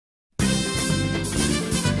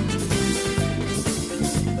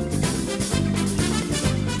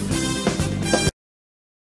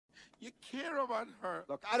care about her.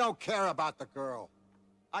 Look, I don't care about the girl.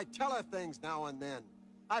 I tell her things now and then.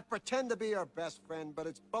 I pretend to be her best friend, but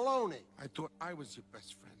it's baloney. I thought I was your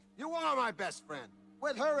best friend. You are my best friend.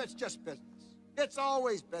 With her, it's just business. It's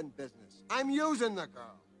always been business. I'm using the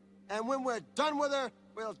girl. And when we're done with her,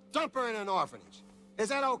 we'll dump her in an orphanage. Is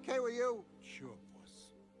that okay with you? Sure,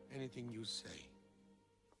 boss. Anything you say.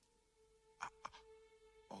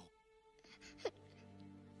 Oh.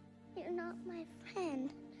 You're not my friend.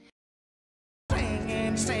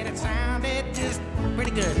 And said it sounded just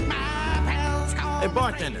pretty good. My pals call Hey,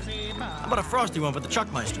 bartender, how about a frosty one for the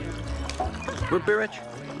Chuckmeister? Root beer, Rich?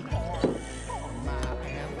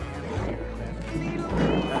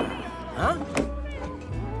 Huh?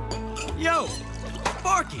 Yo,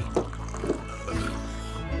 Barky!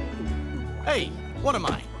 Hey, what am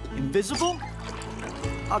I, invisible?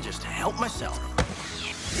 I'll just help myself.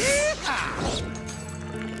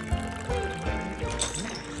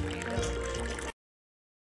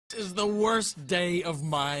 This is the worst day of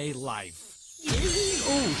my life.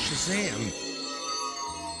 Oh, Shazam.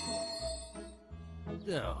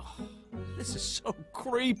 Ugh, this is so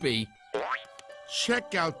creepy.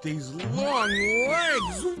 Check out these long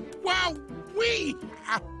legs. Wow, wee!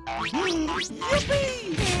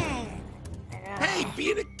 Yippee! Hey,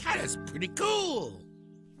 being a cat is pretty cool.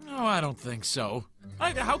 Oh, I don't think so.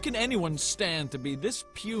 How can anyone stand to be this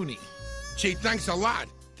puny? Gee, thanks a lot.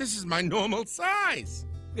 This is my normal size.